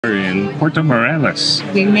We're in Puerto Morelos.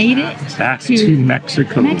 We made it back to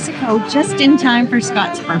Mexico. Mexico just in time for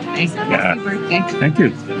Scott's birthday. Yeah. Happy birthday. Thank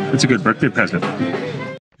you. It's a good birthday present.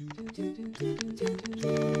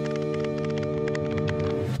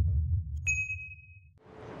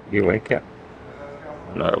 You awake yet?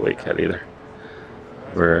 I'm not awake yet either.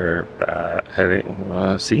 We're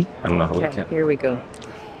heading, see? I'm not awake yet. Here we go.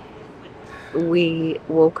 We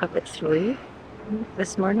woke up at 3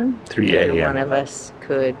 this morning. 3 a.m. One of us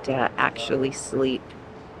could actually sleep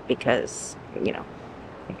because, you know,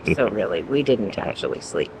 so really, we didn't actually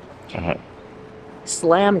sleep.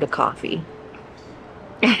 Slammed a coffee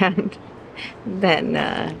and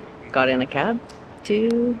then got in a cab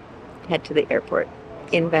to head to the airport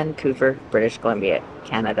in Vancouver, British Columbia,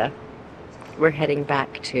 Canada. We're heading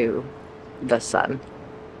back to the sun.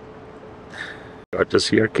 Got to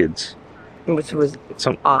see our kids. Which was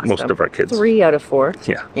awesome. Most of our kids. 3 out of 4.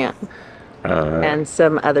 Yeah. Yeah. And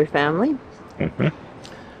some other family.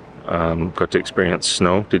 Got to experience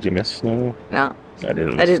snow. Did you miss snow? No. I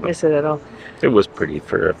didn't miss it at all. It was pretty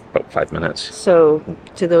for about 5 minutes. So,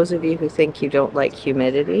 to those of you who think you don't like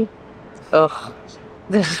humidity, ugh,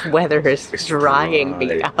 this weather is drying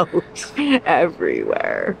me out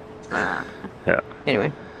everywhere. Yeah.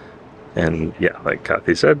 Anyway. And yeah, like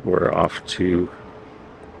Kathy said, we're off to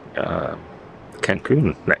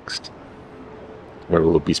Cancun next, where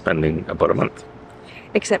we'll be spending about a month.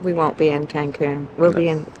 Except we won't be in Cancun. We'll be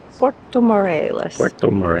in Puerto Morelos. Puerto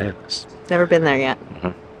Morelos. Never been there yet.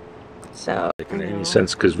 So Doesn't make any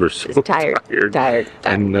sense because we're so tired,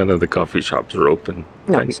 and none of the coffee shops are open.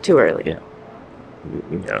 No, it's too early. Yeah.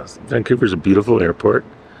 Yeah. Vancouver's a beautiful airport,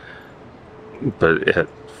 but at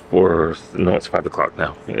it's 5 o'clock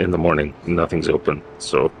now in the morning. Nothing's open,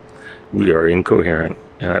 so we are incoherent,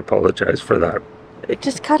 and I apologize for that.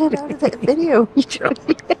 Just cut it out of the video.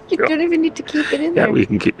 You don't even need to keep it in there. Yeah, we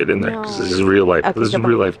can keep it in there because this is real life. Okay, this is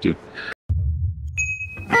real life, dude.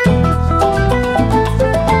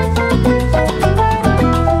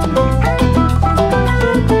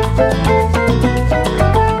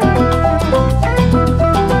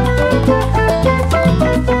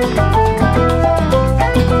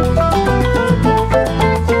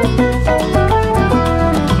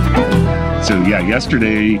 So yeah,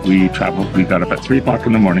 yesterday we traveled. We got up at 3 o'clock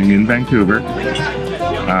in the morning in Vancouver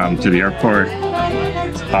to the airport.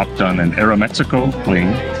 Hopped on an Aeromexico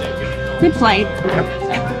plane. Good flight.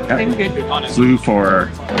 Yep. Good. Flew for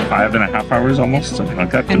 5.5 hours almost, something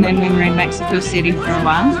like that. And then we were in Mexico City for a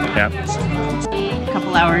while. Yep. A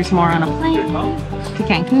couple hours more on a plane to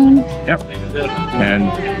Cancun. Yep.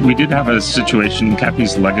 And we did have a situation.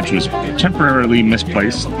 Kathy's luggage was temporarily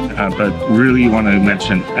misplaced, but really want to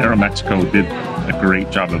mention Aeromexico did a great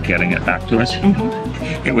job of getting it back to us.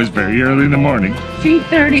 It was very early in the morning.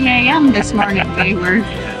 3:30 a.m. this morning they were.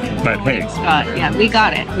 But hey, Scott, yeah, we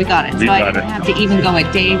got it. So I didn't have to even go a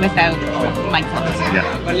day without my clothes.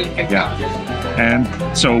 Yeah. And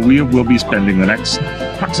so we will be spending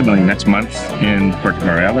the approximately next month in Puerto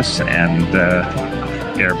Morelos and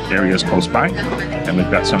areas close by. And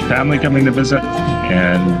we've got some family coming to visit,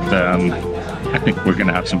 and I think we're going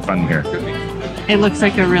to have some fun here. It looks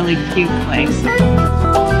like a really cute place.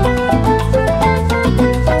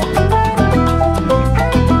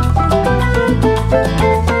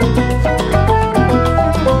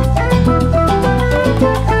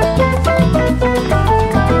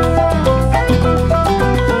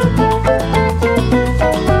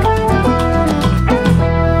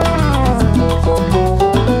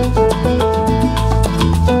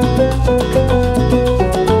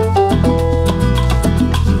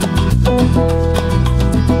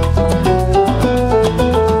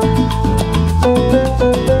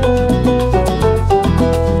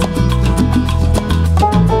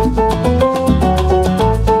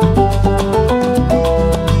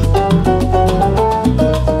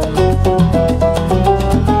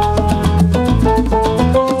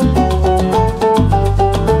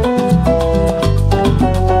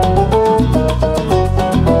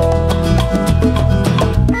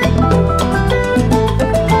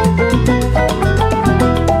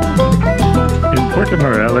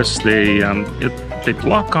 They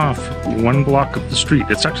block off one block of the street.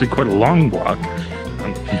 It's actually quite a long block.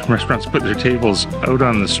 Restaurants put their tables out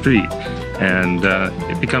on the street, and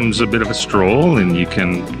it becomes a bit of a stroll, and you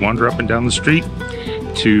can wander up and down the street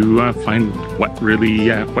to find what really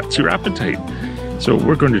whets your appetite. So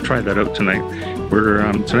we're going to try that out tonight.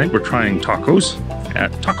 Tonight we're trying tacos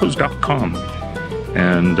at tacos.com,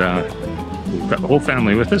 and we've got the whole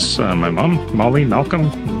family with us. My mom, Molly, Malcolm,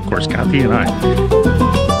 of course Kathy and I.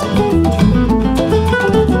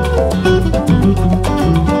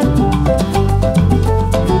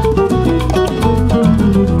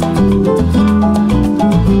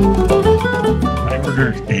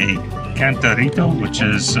 picadito, which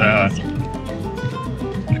is a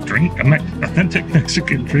drink, an authentic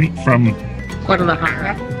Mexican drink from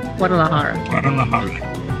Guadalajara. Guadalajara.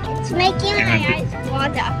 Guadalajara. It's making my eyes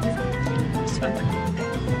water.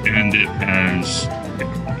 And it has,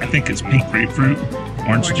 I think it's pink grapefruit,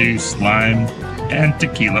 orange juice, lime, and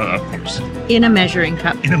tequila, of course. In a measuring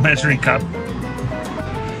cup. In a measuring cup.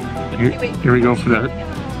 Here we go for that.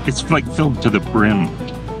 It's like filled to the brim.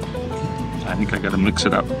 I think I gotta mix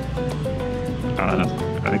it up. I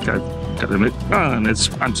think I gotta mix. And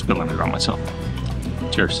I'm spilling it on myself.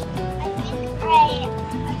 Cheers.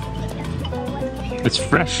 It's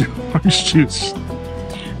fresh orange juice.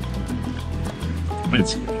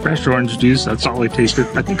 It's fresh orange juice. That's all I tasted.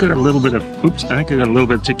 I think I got a little bit of. Oops! I think I got a little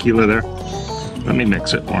bit of tequila there. Let me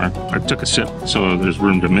mix it more. I took a sip, so there's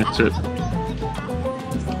room to mix it.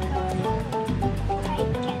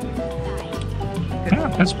 Yeah,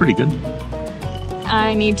 that's pretty good.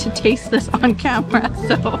 I need to taste this on camera,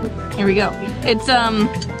 so here we go. It's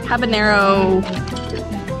habanero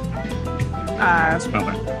Smell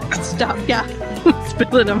it. stuff. Yeah,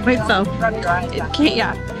 spill it on myself. It can't.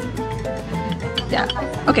 Yeah. Yeah.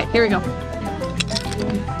 Okay, here we go.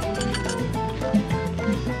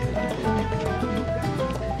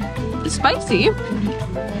 It's spicy,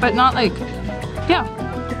 but not like. Yeah.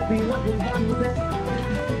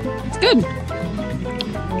 It's good.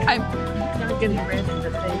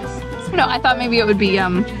 I thought maybe it would be a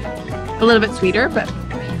little bit sweeter, but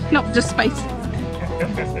no, just spicy.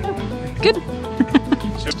 Good.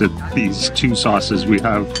 These two sauces, we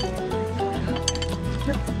have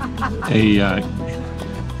a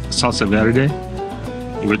salsa verde,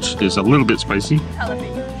 which is a little bit spicy.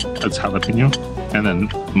 That's jalapeno. And then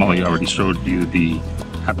Molly already showed you the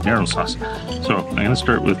habanero sauce. So I'm going to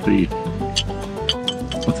start with the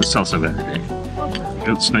salsa verde.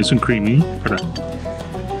 It's nice and creamy. Put a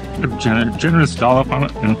generous dollop on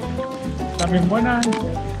it. And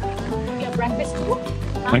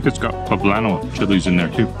I think it's got poblano chilies in there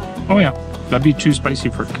too. Oh yeah, that'd be too spicy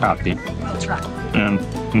for Kathy. And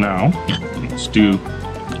now let's do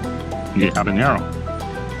the habanero.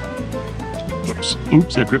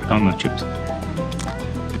 Oops, I dripped on the chips.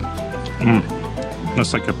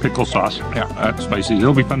 That's like a pickle sauce. Yeah, that's spicy.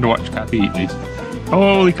 It'll be fun to watch Kathy eat these.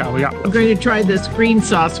 Holy cow, yeah. I'm going to try this green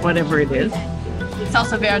sauce, whatever it is.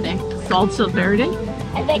 Salsa verde. Salsa verde?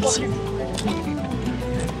 I think it's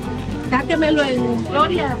Sáquemelo en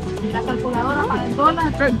Gloria, la calculadora para el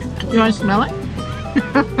dólar. You want to smell it?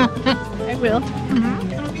 I will.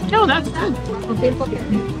 No, that's good.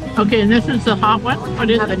 Okay, and this is the hot one. What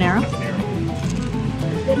is habanero?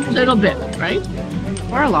 A little bit, right?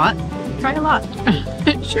 Or a lot. Try a lot.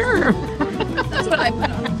 Sure. That's what I put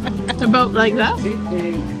on. About like that.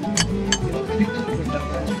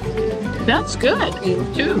 That's good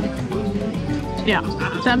too. Yeah.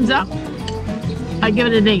 Thumbs up. I give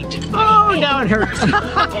it an 8. Oh, now it hurts.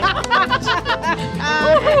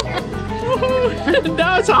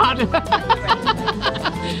 Now it's hot.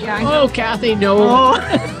 Oh, Kathy, no.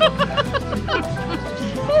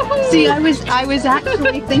 See, I was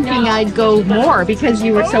actually thinking I'd go more because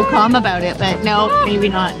you were so calm about it, but no, maybe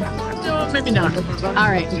not. No, maybe not.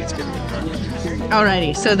 All right.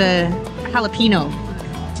 Alrighty, so the jalapeno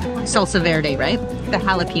salsa verde, right? The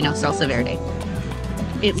jalapeno salsa verde.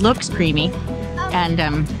 It looks creamy and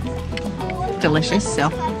delicious, so.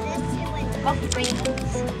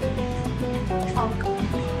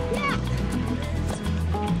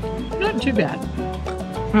 Not too bad.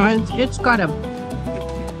 No, it's got a.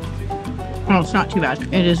 Well, it's not too bad.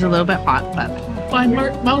 It is a little bit hot, but my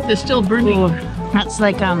mouth is still burning. Ooh, that's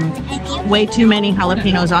like way too many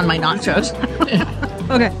jalapenos on my nachos.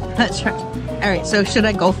 Okay, let's try. All right, so should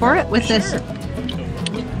I go for it with this?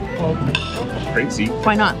 Crazy.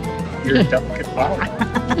 Why not? You're a delicate flower.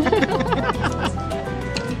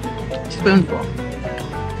 Spoonful.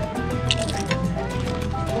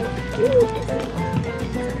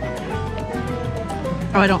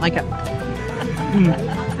 Oh, I don't like it.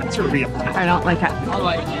 That's a real. I don't like it.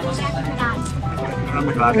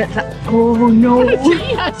 Oh no!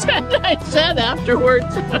 I said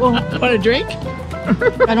afterwards. Want a drink?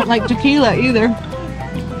 I don't like tequila either.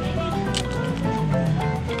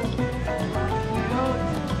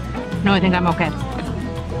 No, I think I'm okay.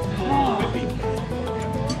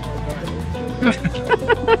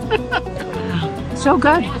 So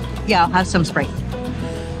good. Yeah, I'll have some Sprite.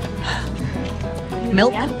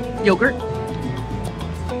 Milk, yogurt.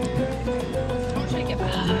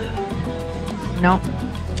 No,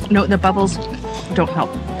 the bubbles don't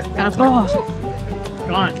help.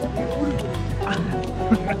 Gone.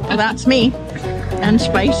 Well, that's me. And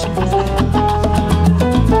spice.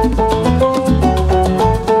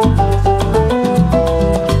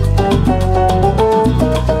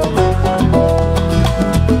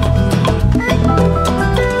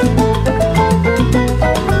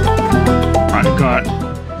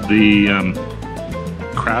 the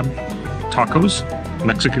crab tacos,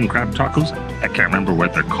 Mexican crab tacos. I can't remember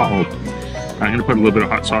what they're called. I'm going to put a little bit of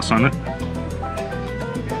hot sauce on it.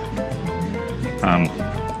 I'm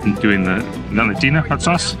doing the Valentina hot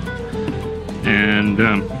sauce. And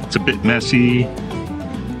it's a bit messy.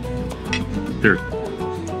 They're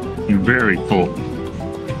very full.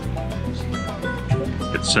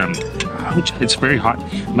 It's very hot.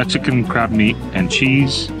 Mexican crab meat and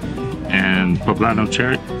cheese and poblano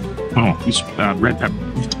cherry. Oh, these red pepper,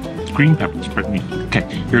 green peppers. Pardon me. Okay,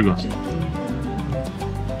 here it goes.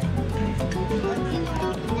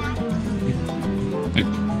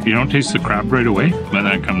 You don't taste the crab right away, but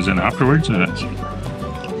that comes in afterwards, and it's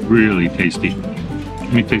really tasty.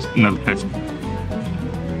 Let me taste another taste.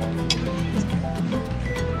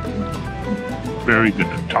 Very good.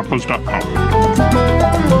 Tacos.com.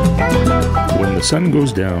 When the sun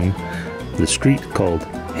goes down, the street called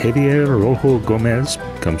Javier Rojo Gomez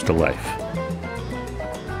comes to life.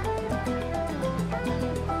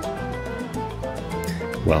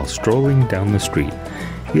 While strolling down the street,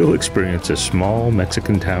 you'll experience a small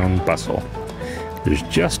Mexican town bustle. There's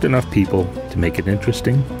just enough people to make it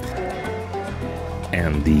interesting,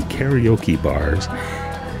 and the karaoke bars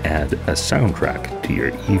add a soundtrack to your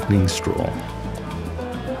evening stroll.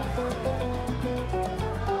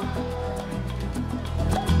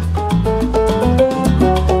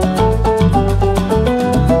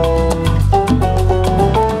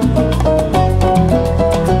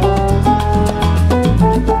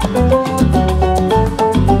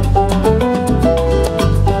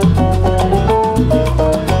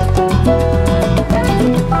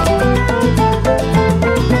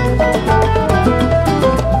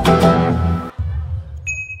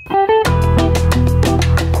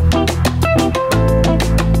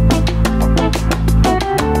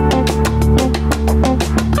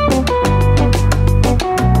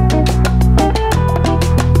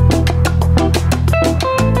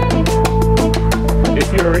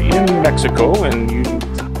 Mexico and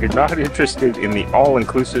you're not interested in the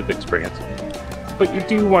all-inclusive experience, but you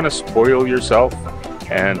do want to spoil yourself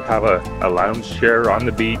and have a lounge chair on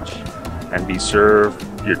the beach and be served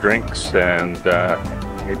your drinks and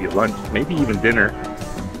maybe lunch, maybe even dinner,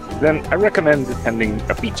 then I recommend attending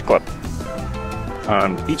a beach club.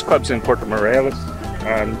 Beach clubs in Puerto Morelos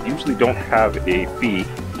usually don't have a fee.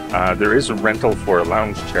 There is a rental for a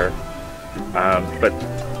lounge chair, but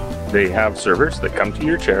they have servers that come to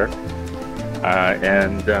your chair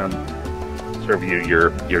and serve you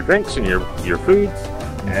your drinks and your foods,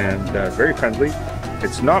 and very friendly.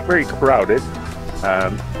 It's not very crowded,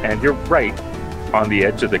 and you're right on the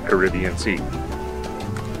edge of the Caribbean Sea.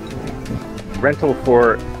 Rental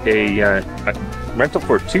for rental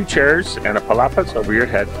for 2 chairs and a palapas over your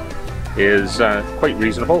head is quite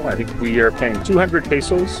reasonable. I think we are paying 200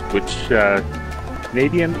 pesos, which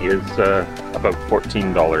Canadian is about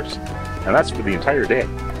 $14, and that's for the entire day.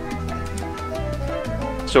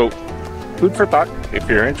 So, food for thought. If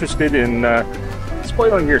you're interested in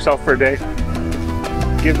spoiling yourself for a day,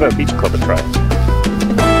 give a beach club a try.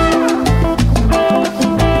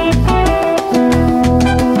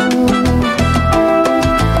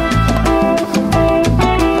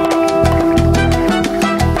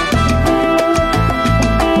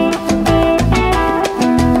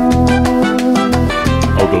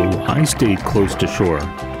 Although I stayed close to shore,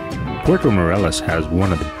 Puerto Morelos has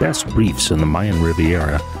one of the best reefs in the Maya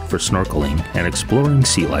Riviera for snorkeling and exploring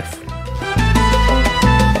sea life.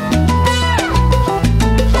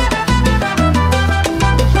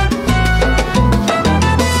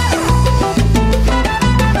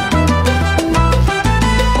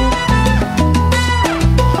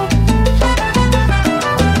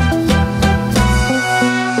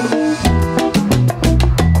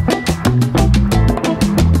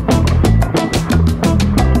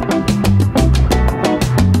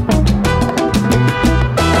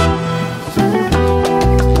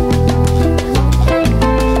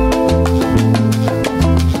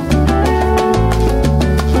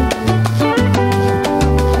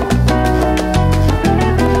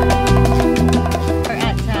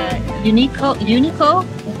 Unico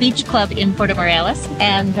Beach Club in Puerto Morelos,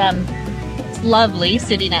 and it's lovely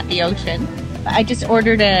sitting at the ocean. I just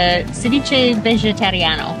ordered a ceviche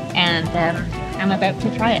vegetariano, and I'm about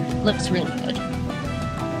to try it. Looks really good.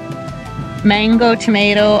 Mango,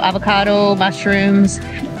 tomato, avocado, mushrooms,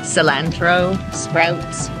 cilantro,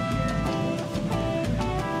 sprouts.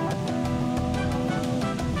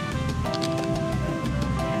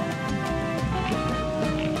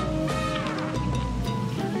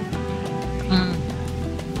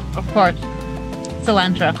 Of course,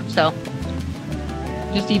 cilantro, so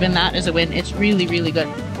just even that is a win. It's really, really good.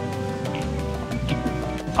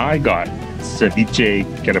 I got ceviche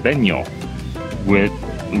caribeño with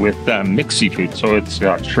mixed seafood. So it's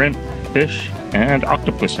got shrimp, fish, and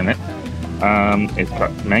octopus in it. It's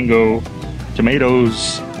got mango,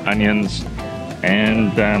 tomatoes, onions,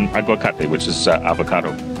 and aguacate, which is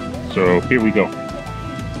avocado. So here we go.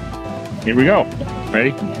 Here we go.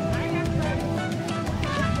 Ready?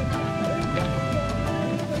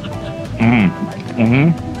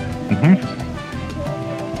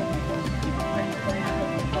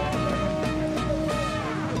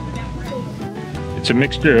 It's a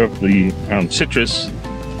mixture of the citrus,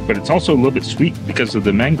 but it's also a little bit sweet because of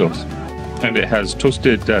the mangoes. And it has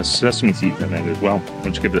toasted sesame seeds in it as well,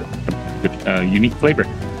 which give it a unique flavor.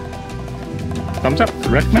 Thumbs up,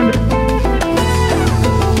 recommend it.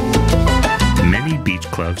 Many beach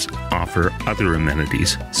clubs offer other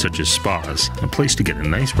amenities, such as spas, a place to get a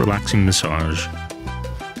nice relaxing massage,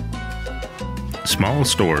 small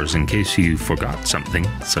stores in case you forgot something,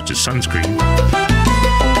 such as sunscreen,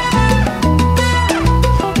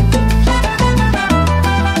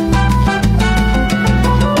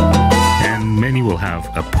 and many will have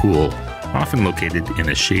a pool, often located in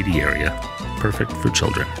a shady area, perfect for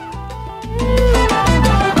children.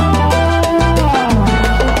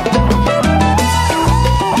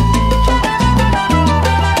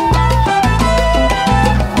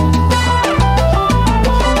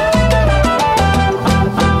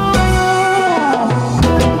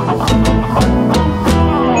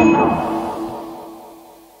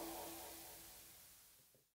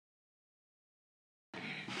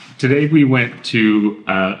 Today we went to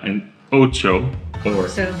an Ocho, or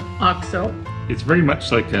Oxo. it's very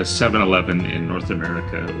much like a 7-Eleven in North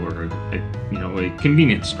America, or a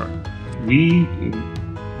convenience store. We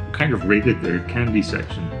kind of raided their candy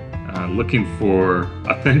section, looking for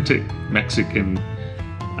authentic Mexican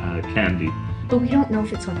candy. But we don't know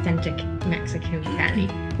if it's authentic Mexican candy.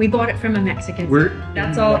 We bought it from a Mexican.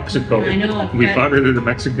 That's all. Mexico. I know. We bought it at a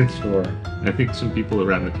Mexican store. I think some people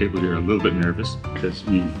around the table here are a little bit nervous because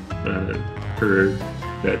we heard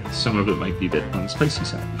that some of it might be a bit on the spicy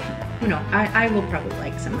side. No, I will probably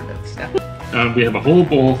like some of that stuff. We have a whole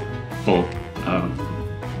bowl full of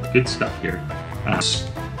good stuff here.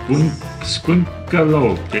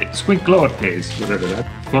 Squinklotes, whatever that.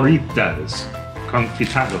 Floritas,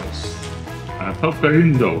 confitados,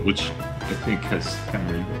 pulperindo, which I think has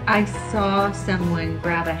tamarindo. I saw someone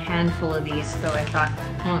grab a handful of these, so I thought,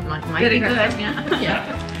 oh, it might be good. Yeah.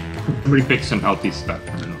 Somebody picked some healthy stuff. I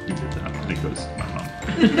don't know who did that. I think it was my mom.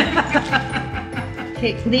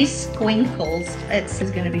 Okay, these squinkles, it's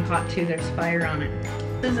going to be hot too. There's fire on it.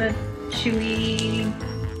 This is a chewy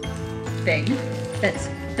thing that's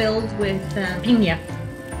filled with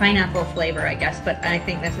pineapple flavor, I guess, but I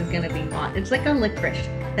think this is going to be hot. It's like a licorice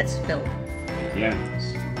that's filled. Yeah.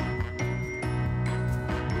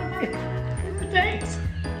 Thanks.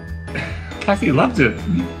 Kathy loved it.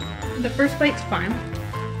 The first bite's fine.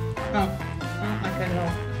 Oh, I don't like that at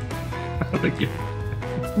all. Thank you.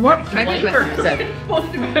 What flavor is it?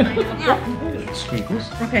 Sprinkles.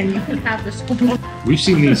 Okay, you can have the squinkles. We've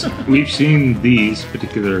seen these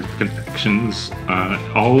particular confections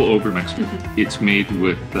all over Mexico. It's made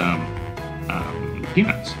with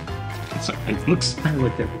peanuts. It looks kind of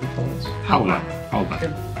like that. What do you call this? Halva.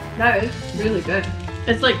 That is really good.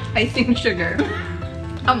 It's like icing sugar,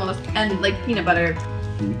 almost, and like peanut butter.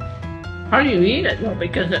 How do you eat it though?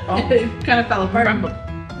 Because it kind of fell apart.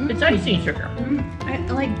 It's icing sugar. It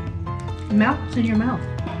like melts in your mouth.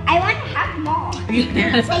 I want to have more. It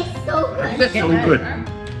tastes so good. So good.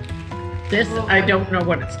 This, I don't know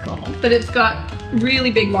what it's called. But it's got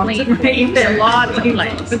really big Lots of flavors. a lot of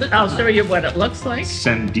flavors. I'll show you what it looks like.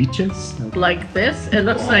 Sandiches. Like this, it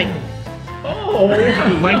looks like. Oh, I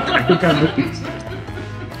think I like these.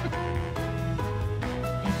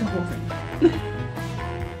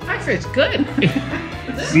 actually, it's good.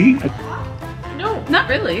 See? No, Not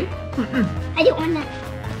really. I don't want that.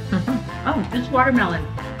 oh, it's watermelon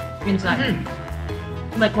inside,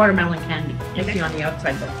 like watermelon candy. It's on the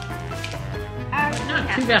outside though. Not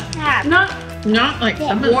too bad. Not like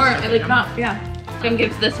some of the Or stuff, like not. Yeah. Kim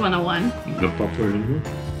gives this one a 1. The pulperindo.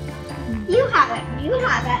 You have it. You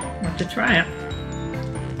have it. Want to try it?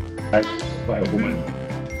 By a woman.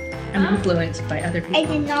 I'm influenced by other I people.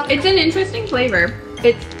 did not. It's an interesting flavor.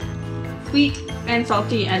 It's sweet and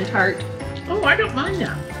salty and tart. Oh, I don't mind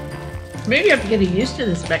that. Maybe I'm getting used to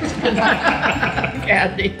this Mexican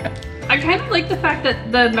candy. I kind of like the fact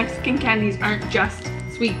that the Mexican candies aren't just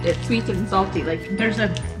sweet. It's sweet and salty. Like There's a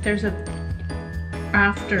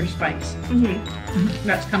after spice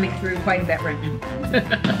that's coming through quite a bit right now.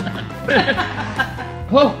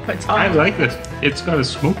 Oh, it's I hot. like this. It's got a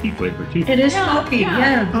smoky flavor too. It is smoky,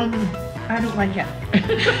 yeah. I don't like it.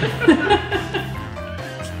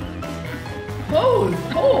 Oh.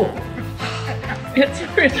 It's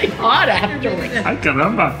really hot afterwards. Ay,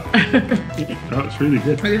 caramba. Oh, it's really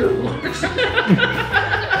good.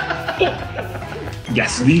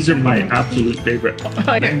 Yes, these are my absolute favorite.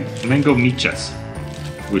 Mango michas.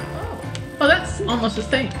 With, Oh, that's almost the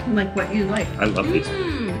same, like what you like. I love these.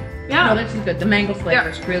 Yeah. No, this is good. The mango flavor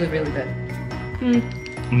is really, really good. The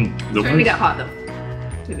Starting to get hot though.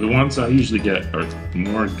 The ones I usually get are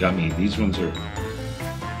more gummy. These ones are.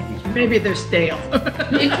 Maybe they're stale.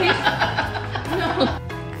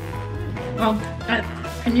 Well,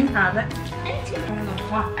 can you have it?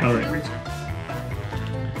 All right.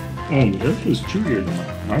 Oh, this was chewier than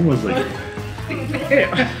mine. Mine was like. Yeah,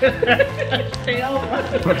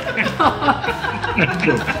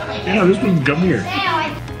 this one's gummier.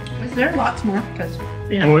 Is there lots more? Because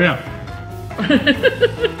yeah. Oh yeah.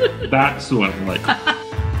 That's the one I like.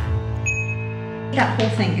 That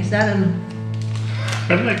whole thing, is that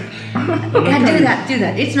I like. Yeah, do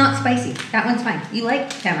that. It's not spicy. That one's fine. You like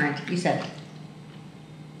tamarind, you said.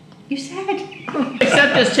 You said.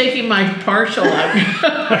 Except it's taking my partial out.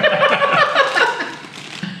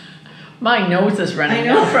 My nose is running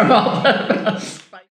out from all of us.